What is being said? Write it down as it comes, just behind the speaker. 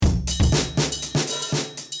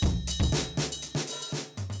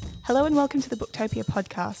Hello and welcome to the Booktopia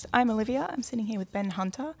podcast. I'm Olivia, I'm sitting here with Ben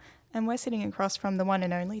Hunter, and we're sitting across from the one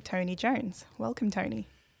and only Tony Jones. Welcome, Tony.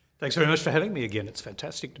 Thanks very much for having me again. It's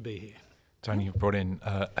fantastic to be here. Tony, you've brought in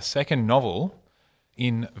a second novel,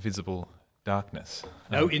 Invisible Darkness.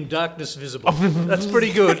 In Darkness Visible. That's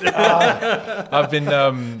pretty good. I've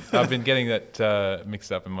been getting that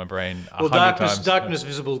mixed up in my brain a hundred times. Darkness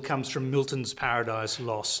Visible comes from Milton's Paradise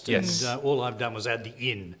Lost. Yes. And all I've done was add the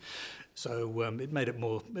 "in." So it made it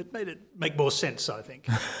make more sense, I think.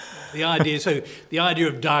 The idea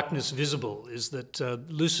of darkness visible is that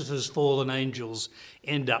Lucifer's fallen angels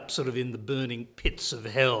end up sort of in the burning pits of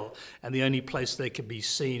hell, and the only place they can be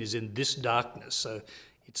seen is in this darkness. So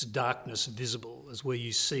it's darkness visible is where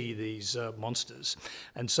you see these monsters.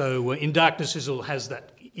 And so in Darkness Visible has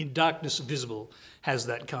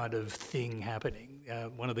that kind of thing happening.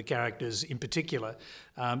 One of the characters in particular,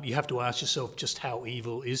 you have to ask yourself, just how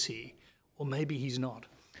evil is he? Or maybe he's not.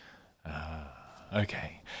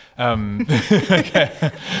 Okay.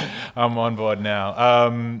 Okay. I'm on board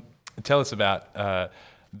now. Tell us about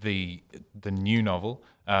the new novel.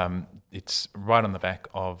 It's right on the back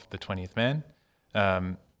of The 20th Man.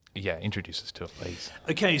 Introduce us to it, please.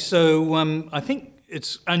 Okay, so I think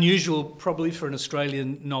it's unusual probably for an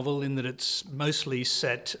Australian novel in that it's mostly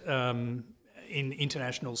set in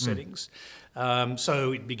international settings.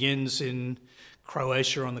 So it begins in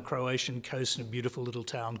Croatia, on the Croatian coast, in a beautiful little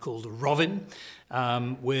town called Rovinj,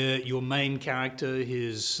 where your main character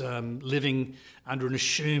is living under an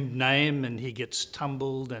assumed name, and he gets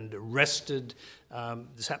tumbled and arrested.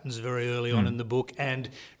 This happens very early on in the book, and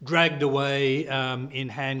dragged away in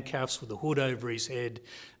handcuffs with a hood over his head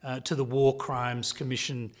to the War Crimes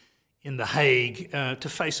Commission in The Hague to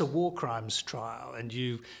face a war crimes trial. And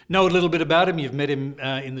you know a little bit about him. You've met him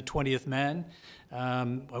in The 20th Man.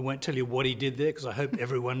 I won't tell you what he did there because I hope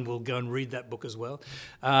everyone will go and read that book as well.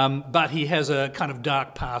 But he has a kind of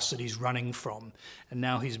dark past that he's running from. And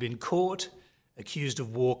now he's been caught, accused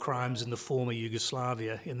of war crimes in the former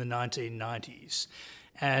Yugoslavia in the 1990s.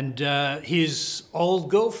 And his old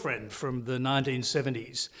girlfriend from the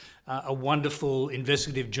 1970s, a wonderful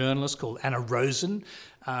investigative journalist called Anna Rosen,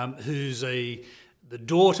 who's the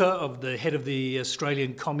daughter of the head of the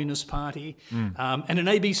Australian Communist Party, and an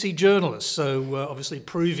ABC journalist, so obviously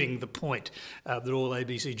proving the point that all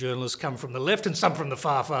ABC journalists come from the left and some from the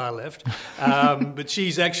far, far left. But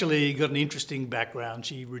she's actually got an interesting background.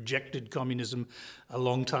 She rejected communism a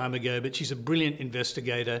long time ago, but she's a brilliant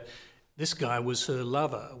investigator. This guy was her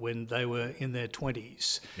lover when they were in their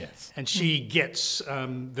 20s. Yes. And she gets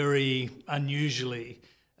very unusually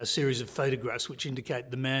a series of photographs which indicate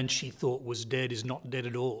the man she thought was dead is not dead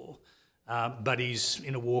at all, but he's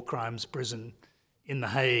in a war crimes prison in The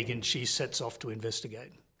Hague, and she sets off to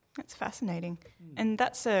investigate. That's fascinating. And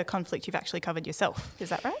that's a conflict you've actually covered yourself, is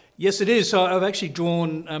that right? Yes, it is. So I've actually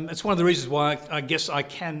drawn, it's one of the reasons why I guess I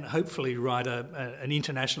can hopefully write an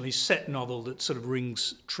internationally set novel that sort of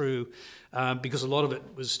rings true, because a lot of it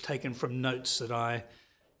was taken from notes that I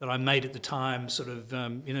made at the time, sort of,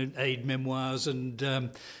 aid memoirs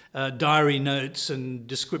and diary notes and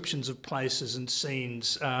descriptions of places and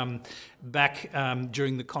scenes back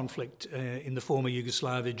during the conflict in the former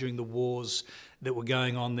Yugoslavia, during the wars that were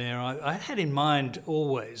going on there. I had in mind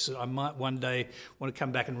always I might one day want to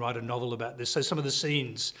come back and write a novel about this. So some of the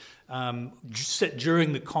scenes set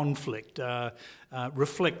during the conflict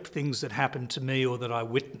reflect things that happened to me or that I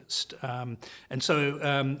witnessed. And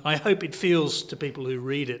so I hope it feels to people who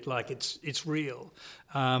read it like it's real,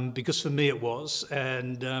 because for me it was.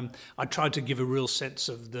 And I tried to give a real sense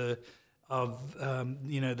of the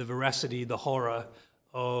veracity, the horror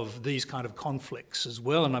of these kind of conflicts as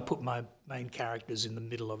well, and I put my main characters in the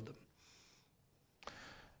middle of them.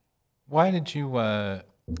 Why did you want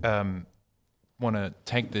to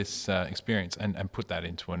take this experience and put that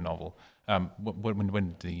into a novel?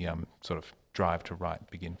 When did the sort of drive to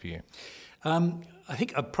write begin for you? I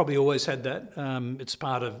think I've probably always had that. It's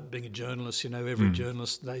part of being a journalist. Every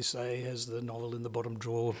journalist, they say, has the novel in the bottom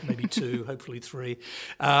drawer, maybe two, hopefully three.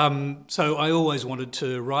 So I always wanted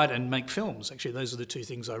to write and make films. Actually, those are the two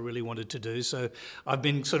things I really wanted to do. So I've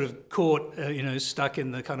been sort of caught, stuck in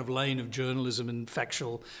the kind of lane of journalism and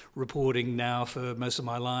factual reporting now for most of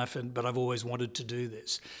my life, but I've always wanted to do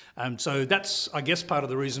this. So that's, I guess, part of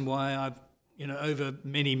the reason why I've over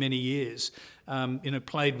many, many years,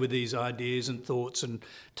 played with these ideas and thoughts and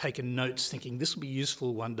taken notes, thinking this will be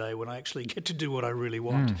useful one day when I actually get to do what I really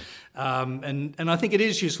want. And I think it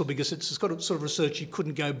is useful because it's got a sort of research you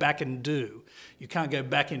couldn't go back and do. You can't go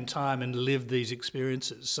back in time and live these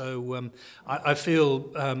experiences. So I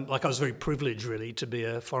feel like I was very privileged, really, to be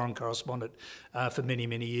a foreign correspondent for many,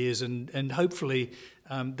 many years, and hopefully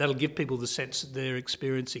that'll give people the sense that they're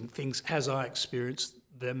experiencing things as I experienced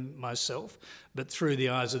them myself, but through the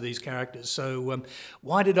eyes of these characters. So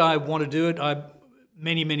why did I want to do it?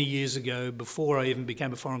 Many, many years ago, before I even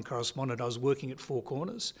became a foreign correspondent, I was working at Four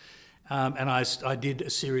Corners, and I did a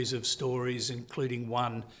series of stories, including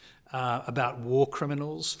one about war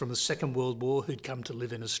criminals from the Second World War who'd come to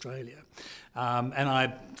live in Australia. And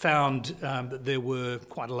I found that there were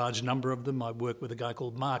quite a large number of them. I worked with a guy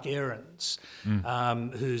called Mark Ahrens,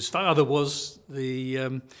 whose father was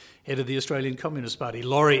the head of the Australian Communist Party,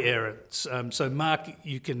 Laurie Ahrens. So Mark,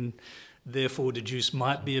 you can therefore deduce,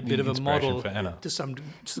 might be a bit of a model to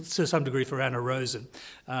some degree for Anna Rosen.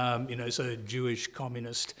 So Jewish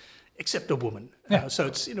communist, except a woman. Yeah. So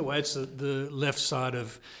it's, in a way, it's the left side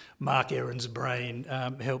of Mark Ahrens' brain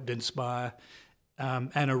helped inspire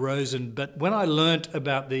Anna Rosen. But when I learnt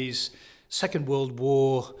about these Second World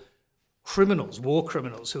War war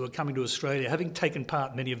criminals who were coming to Australia, having taken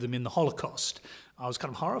part, many of them, in the Holocaust, I was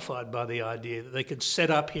kind of horrified by the idea that they could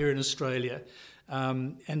set up here in Australia.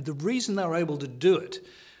 And the reason they were able to do it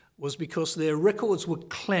was because their records were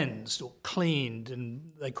cleansed or cleaned,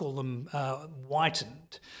 and they call them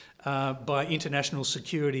whitened, by international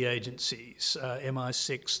security agencies,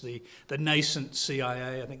 MI6, the nascent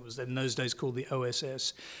CIA, I think it was in those days called the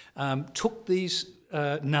OSS, took these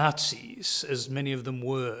Nazis, as many of them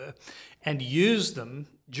were, and used them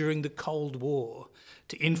during the Cold War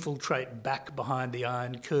to infiltrate back behind the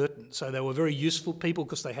Iron Curtain. So they were very useful people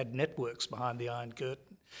because they had networks behind the Iron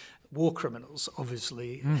Curtain. War criminals,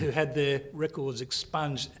 obviously, who had their records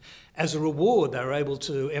expunged. As a reward, they were able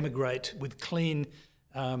to emigrate with clean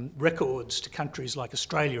records to countries like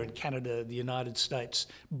Australia and Canada, the United States,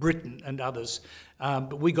 Britain and others.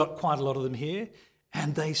 But we got quite a lot of them here,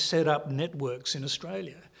 and they set up networks in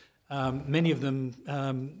Australia. Many of them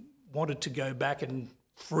wanted to go back and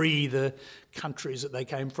free the countries that they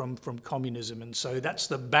came from communism. And so that's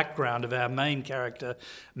the background of our main character,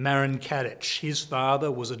 Marin Kadic. His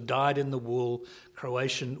father was a dyed-in-the-wool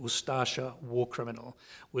Croatian Ustasha war criminal.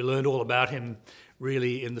 We learned all about him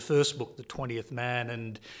really in the first book, The 20th Man,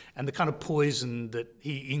 and the kind of poison that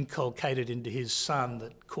he inculcated into his son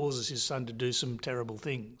that causes his son to do some terrible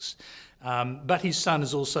things. But his son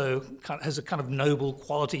is also has a kind of noble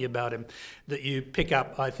quality about him that you pick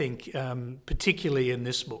up, I think, particularly in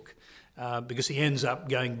this book, because he ends up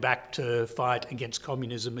going back to fight against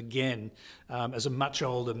communism again as a much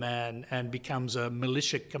older man and becomes a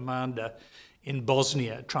militia commander in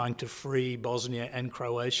Bosnia, trying to free Bosnia and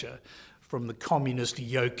Croatia from the communist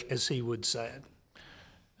yoke, as he would say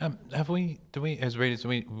it. Do we, as readers,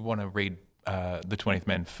 want to read The 20th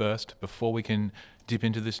Man first before we can dip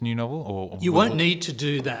into this new novel? Or you won't need to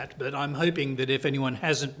do that, but I'm hoping that if anyone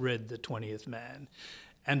hasn't read The 20th Man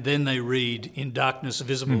and then they read In Darkness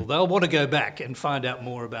Visible, they'll want to go back and find out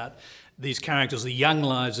more about these characters, the young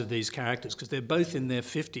lives of these characters, because they're both in their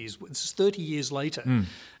 50s. This is 30 years later,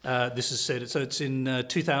 this is said. So it's in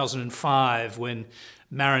 2005 when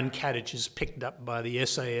Marin Kadic is picked up by the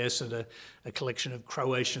SAS and a collection of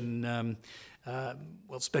Croatian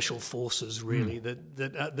special forces, really,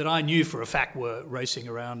 that I knew for a fact were racing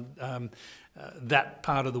around that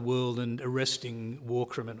part of the world and arresting war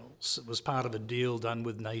criminals. It was part of a deal done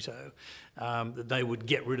with NATO, that they would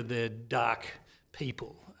get rid of their dark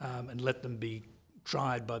people and let them be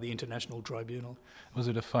tried by the International Tribunal. Was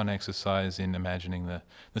it a fun exercise in imagining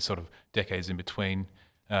the sort of decades in between,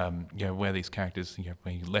 where these characters,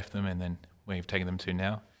 where you left them and then where you've taken them to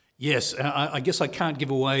now? Yes, I guess I can't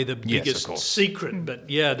give away the biggest secret, but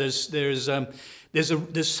yeah, there's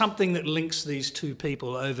something that links these two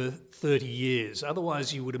people over 30 years.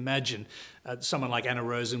 Otherwise, you would imagine someone like Anna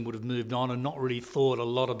Rosen would have moved on and not really thought a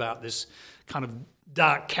lot about this kind of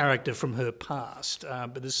dark character from her past.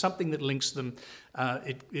 But there's something that links them.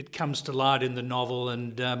 It comes to light in the novel,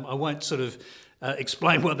 and I won't sort of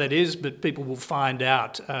explain what that is, but people will find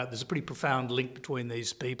out. There's a pretty profound link between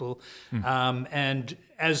these people. And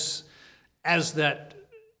as that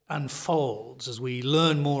unfolds, as we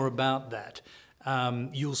learn more about that,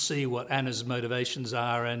 you'll see what Anna's motivations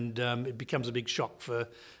are, and it becomes a big shock for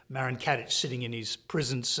Marin Kadic sitting in his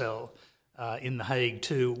prison cell in The Hague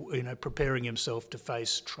too, preparing himself to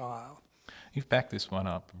face trial. You've backed this one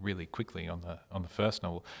up really quickly on the first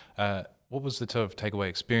novel. What was the sort of takeaway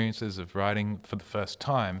experiences of writing for the first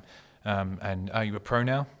time? And are you a pro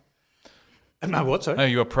now? Am I what, sorry? Are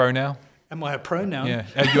you a pro now? Am I a pro now? Yeah.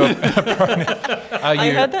 Are you a pro now?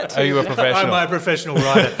 I heard that too. Are you a professional? Am I a professional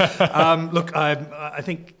writer? Look, I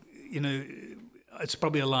think, it's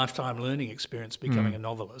probably a lifetime learning experience becoming a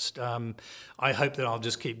novelist. I hope that I'll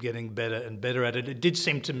just keep getting better and better at it. It did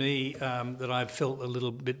seem to me that I felt a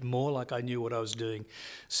little bit more like I knew what I was doing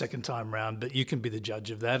second time round, but you can be the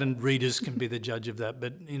judge of that and readers can be the judge of that.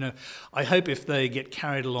 But, I hope if they get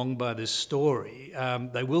carried along by this story,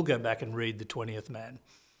 they will go back and read The 20th Man.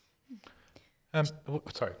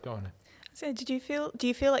 Sorry, go on. So do you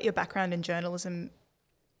feel like your background in journalism,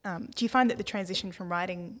 do you find that the transition from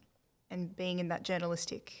writing and being in that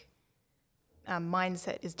journalistic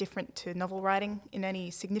mindset is different to novel writing in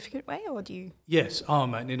any significant way, or do you? Yes,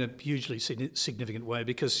 mate, in a hugely significant way,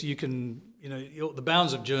 because you can, the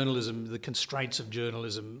bounds of journalism, the constraints of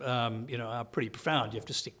journalism, are pretty profound. You have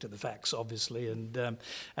to stick to the facts, obviously, and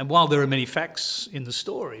while there are many facts in the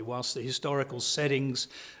story, whilst the historical settings,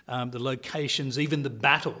 the locations, even the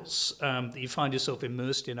battles that you find yourself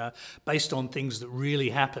immersed in are based on things that really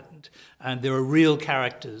happened, and there are real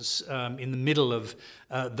characters in the middle of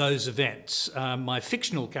those events. My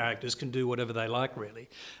fictional characters can do whatever they like, really,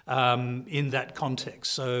 in that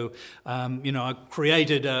context. So, I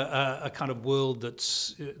created a kind of world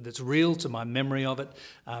that's real to my memory of it,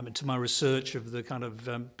 and to my research of the kind of,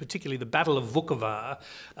 particularly the Battle of Vukovar,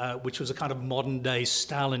 which was a kind of modern-day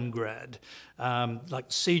Stalingrad. Like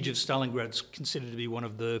the Siege of Stalingrad is considered to be one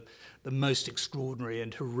of the most extraordinary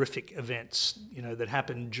and horrific events, that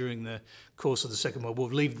happened during the course of the Second World War.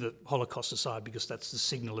 We'll leave the Holocaust aside because that's the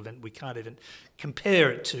signal event we can't even compare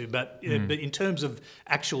it to. But in terms of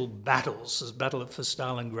actual battles, the battle for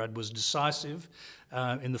Stalingrad was decisive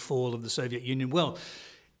in the fall of the Soviet Union. Well,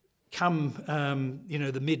 come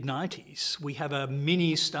the mid-90s, we have a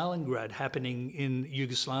mini Stalingrad happening in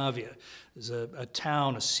Yugoslavia. There's a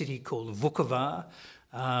town, a city called Vukovar,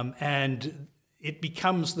 and it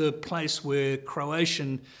becomes the place where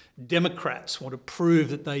Croatian Democrats want to prove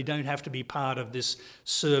that they don't have to be part of this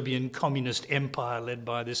Serbian communist empire led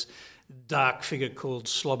by this dark figure called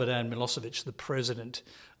Slobodan Milosevic, the president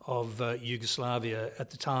of Yugoslavia at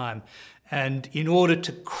the time. And in order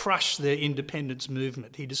to crush their independence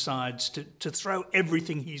movement, he decides to throw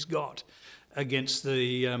everything he's got against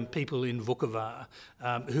the people in Vukovar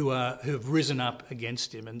who have risen up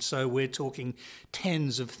against him. And so we're talking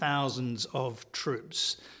tens of thousands of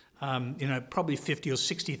troops. Probably 50 or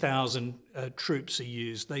 60,000 troops are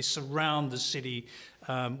used. They surround the city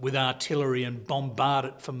with artillery and bombard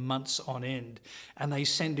it for months on end. And they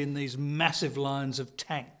send in these massive lines of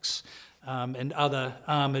tanks and other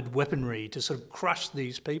armoured weaponry to sort of crush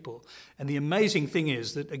these people. And the amazing thing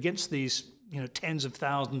is that against these tens of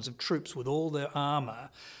thousands of troops with all their armour,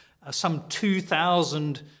 some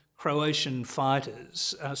 2,000 Croatian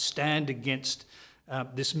fighters stand against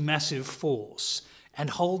this massive force and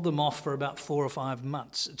hold them off for about 4 or 5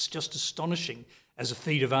 months. It's just astonishing as a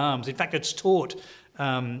feat of arms. In fact, it's taught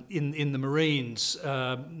in the Marines.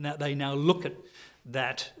 They now look at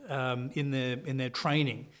that in their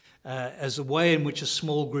training as a way in which a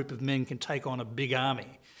small group of men can take on a big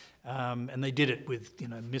army. And they did it with,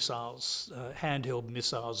 missiles, handheld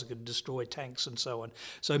missiles that could destroy tanks and so on.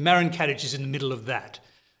 So Marin Kadic is in the middle of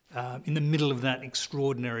that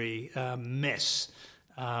extraordinary mess.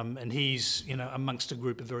 And he's, amongst a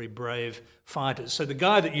group of very brave fighters. So the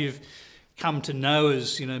guy that you've come to know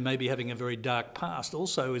as, maybe having a very dark past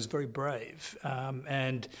also is very brave.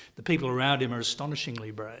 And the people around him are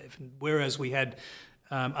astonishingly brave. And whereas we had...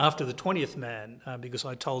 after The 20th Man, because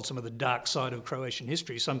I told some of the dark side of Croatian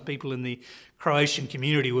history, some people in the Croatian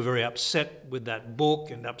community were very upset with that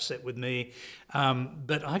book and upset with me.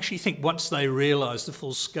 But I actually think once they realise the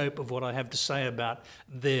full scope of what I have to say about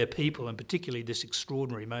their people, and particularly this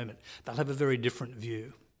extraordinary moment, they'll have a very different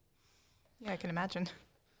view. Yeah, I can imagine.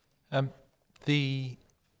 The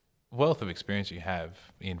wealth of experience you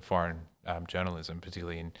have in foreign journalism,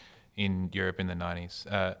 particularly in Europe in the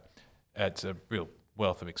 90s, it's a real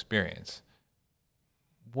wealth of experience.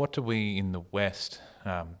 What do we in the West,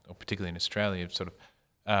 or particularly in Australia,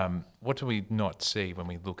 what do we not see when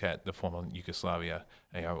we look at the former Yugoslavia?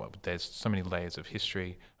 There's so many layers of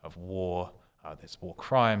history, of war. There's war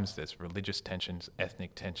crimes, there's religious tensions,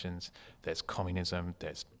 ethnic tensions, there's communism,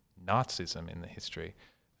 there's Nazism in the history.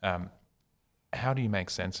 How do you make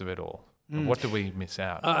sense of it all? What do we miss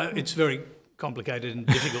out? It's very complicated and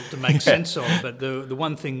difficult to make sense of, but the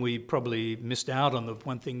one thing we probably missed out on, the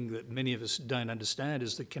one thing that many of us don't understand,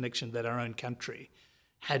 is the connection that our own country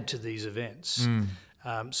had to these events.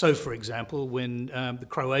 So, for example, when the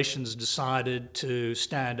Croatians decided to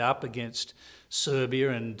stand up against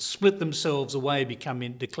Serbia and split themselves away,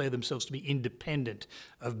 declare themselves to be independent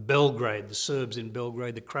of Belgrade, the Serbs in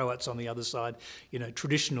Belgrade, the Croats on the other side,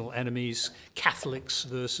 traditional enemies, Catholics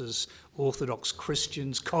versus Orthodox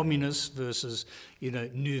Christians, communists versus,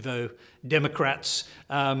 Nouveau Democrats,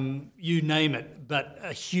 you name it, but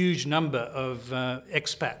a huge number of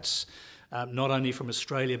expats, not only from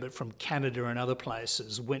Australia but from Canada and other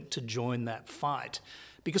places, went to join that fight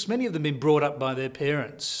because many of them had been brought up by their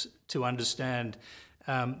parents to understand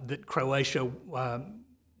that Croatia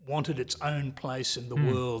wanted its own place in the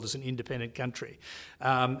world as an independent country.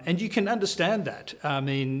 And you can understand that. I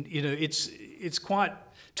mean, it's quite,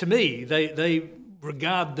 to me, they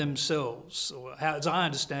regard themselves, or how, as I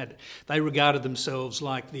understand it, they regarded themselves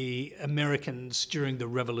like the Americans during the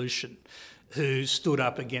Revolution, who stood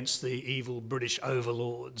up against the evil British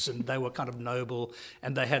overlords, and they were kind of noble,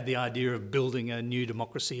 and they had the idea of building a new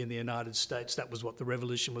democracy in the United States. That was what the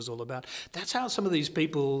revolution was all about. That's how some of these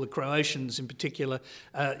people, the Croatians in particular,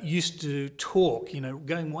 used to talk,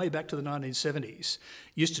 going way back to the 1970s,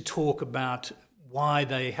 used to talk about why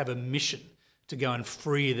they have a mission to go and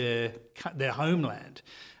free their homeland.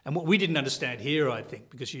 And what we didn't understand here, I think,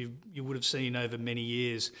 because you would have seen over many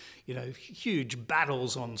years, huge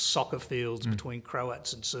battles on soccer fields between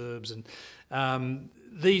Croats and Serbs, and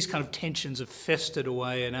these kind of tensions have festered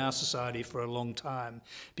away in our society for a long time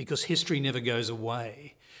because history never goes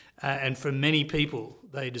away. And for many people,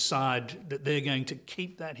 they decide that they're going to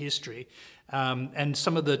keep that history. And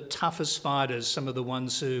some of the toughest fighters, some of the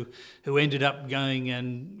ones who ended up going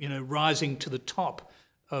and rising to the top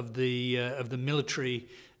of the military.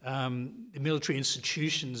 The military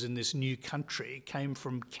institutions in this new country came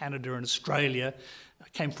from Canada and Australia,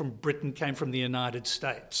 came from Britain, came from the United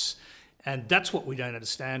States. And that's what we don't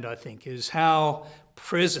understand, I think, is how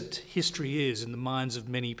present history is in the minds of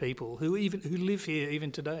many people who live here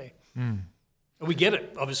even today. And we get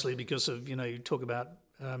it, obviously, because of, you talk about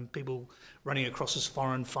people running across as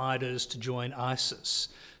foreign fighters to join ISIS,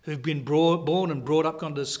 who've been born and brought up,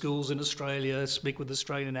 gone to schools in Australia, speak with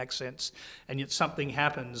Australian accents, and yet something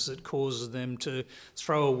happens that causes them to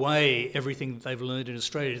throw away everything that they've learned in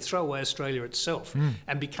Australia, to throw away Australia itself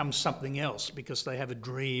and become something else because they have a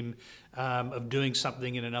dream of doing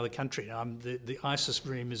something in another country. The ISIS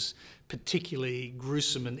dream is particularly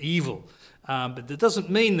gruesome and evil, but that doesn't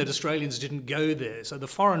mean that Australians didn't go there. So the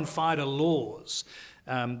foreign fighter laws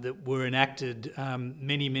that were enacted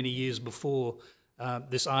many, many years before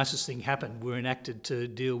this ISIS thing happened were enacted to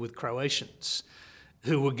deal with Croatians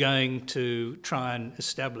who were going to try and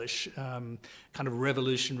establish kind of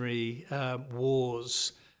revolutionary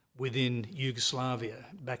wars within Yugoslavia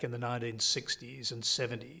back in the 1960s and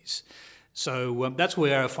 70s. So that's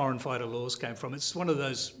where our foreign fighter laws came from. It's one of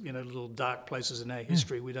those little dark places in our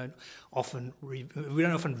history we don't often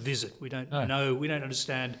visit. We don't know. We don't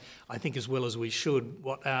understand, I think, as well as we should,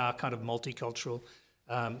 what our kind of multicultural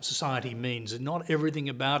society means. And not everything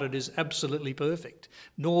about it is absolutely perfect,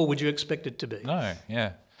 nor would you expect it to be. No,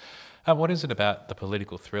 yeah. What is it about the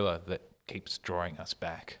political thriller that keeps drawing us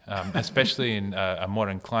back, especially in a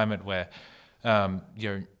modern climate where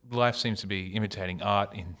life seems to be imitating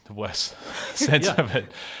art in the worst sense of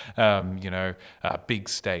it? Big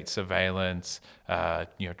state surveillance,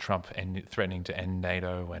 Trump threatening to end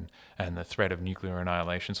NATO and the threat of nuclear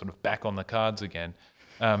annihilation sort of back on the cards again.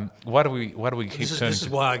 Why do we keep turning? This is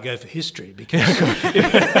why I go for history, because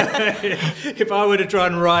if I were to try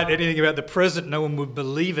and write anything about the present, no one would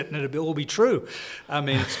believe it and it'd all be true. I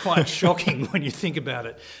mean, it's quite shocking when you think about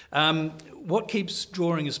it. What keeps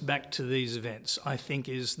drawing us back to these events, I think,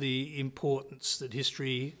 is the importance that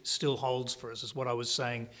history still holds for us, is what I was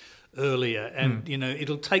saying earlier. And,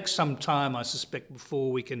 it'll take some time, I suspect,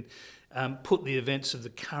 before we can put the events of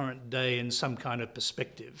the current day in some kind of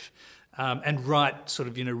perspective. And write sort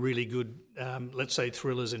of really good, let's say,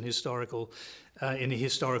 thrillers in a historical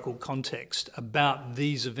context about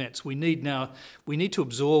these events. We need to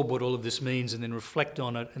absorb what all of this means and then reflect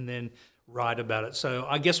on it and then write about it. So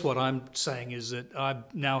I guess what I'm saying is that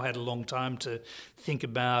I've now had a long time to think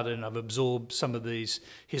about, and I've absorbed some of these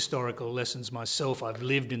historical lessons myself. I've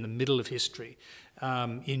lived in the middle of history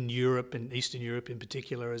in Europe, and Eastern Europe in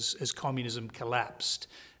particular, as communism collapsed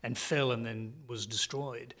and fell and then was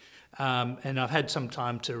destroyed. And I've had some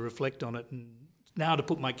time to reflect on it, and now to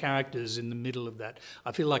put my characters in the middle of that,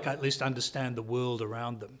 I feel like I at least understand the world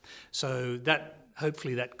around them. So that,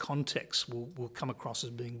 hopefully, that context will come across as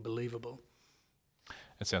being believable.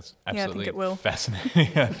 It sounds absolutely I think it will.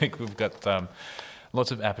 Fascinating. I think we've got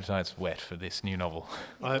lots of appetites whet for this new novel.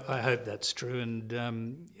 I hope that's true. And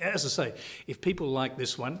as I say, if people like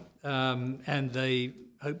this one and they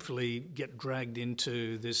hopefully get dragged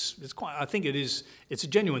into this, I think it's a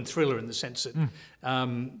genuine thriller in the sense that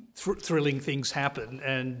thrilling things happen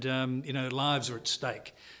and, lives are at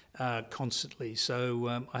stake constantly.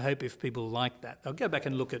 So I hope if people like that, they'll go back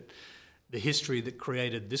and look at the history that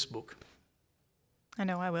created this book. I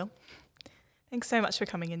know I will. Thanks so much for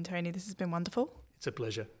coming in, Tony. This has been wonderful. It's a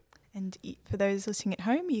pleasure. And for those listening at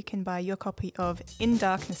home, you can buy your copy of In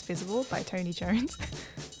Darkness Visible by Tony Jones.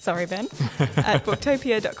 Sorry, Ben. At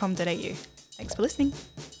booktopia.com.au. Thanks for listening.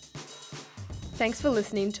 Thanks for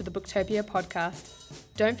listening to the Booktopia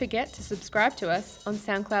podcast. Don't forget to subscribe to us on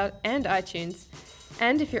SoundCloud and iTunes.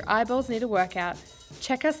 And if your eyeballs need a workout,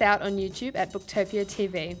 check us out on YouTube at Booktopia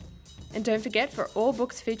TV. And don't forget, for all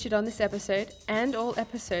books featured on this episode and all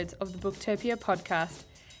episodes of the Booktopia podcast,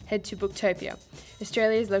 head to Booktopia,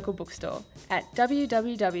 Australia's local bookstore, at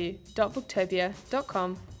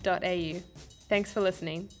www.booktopia.com.au. Thanks for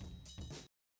listening.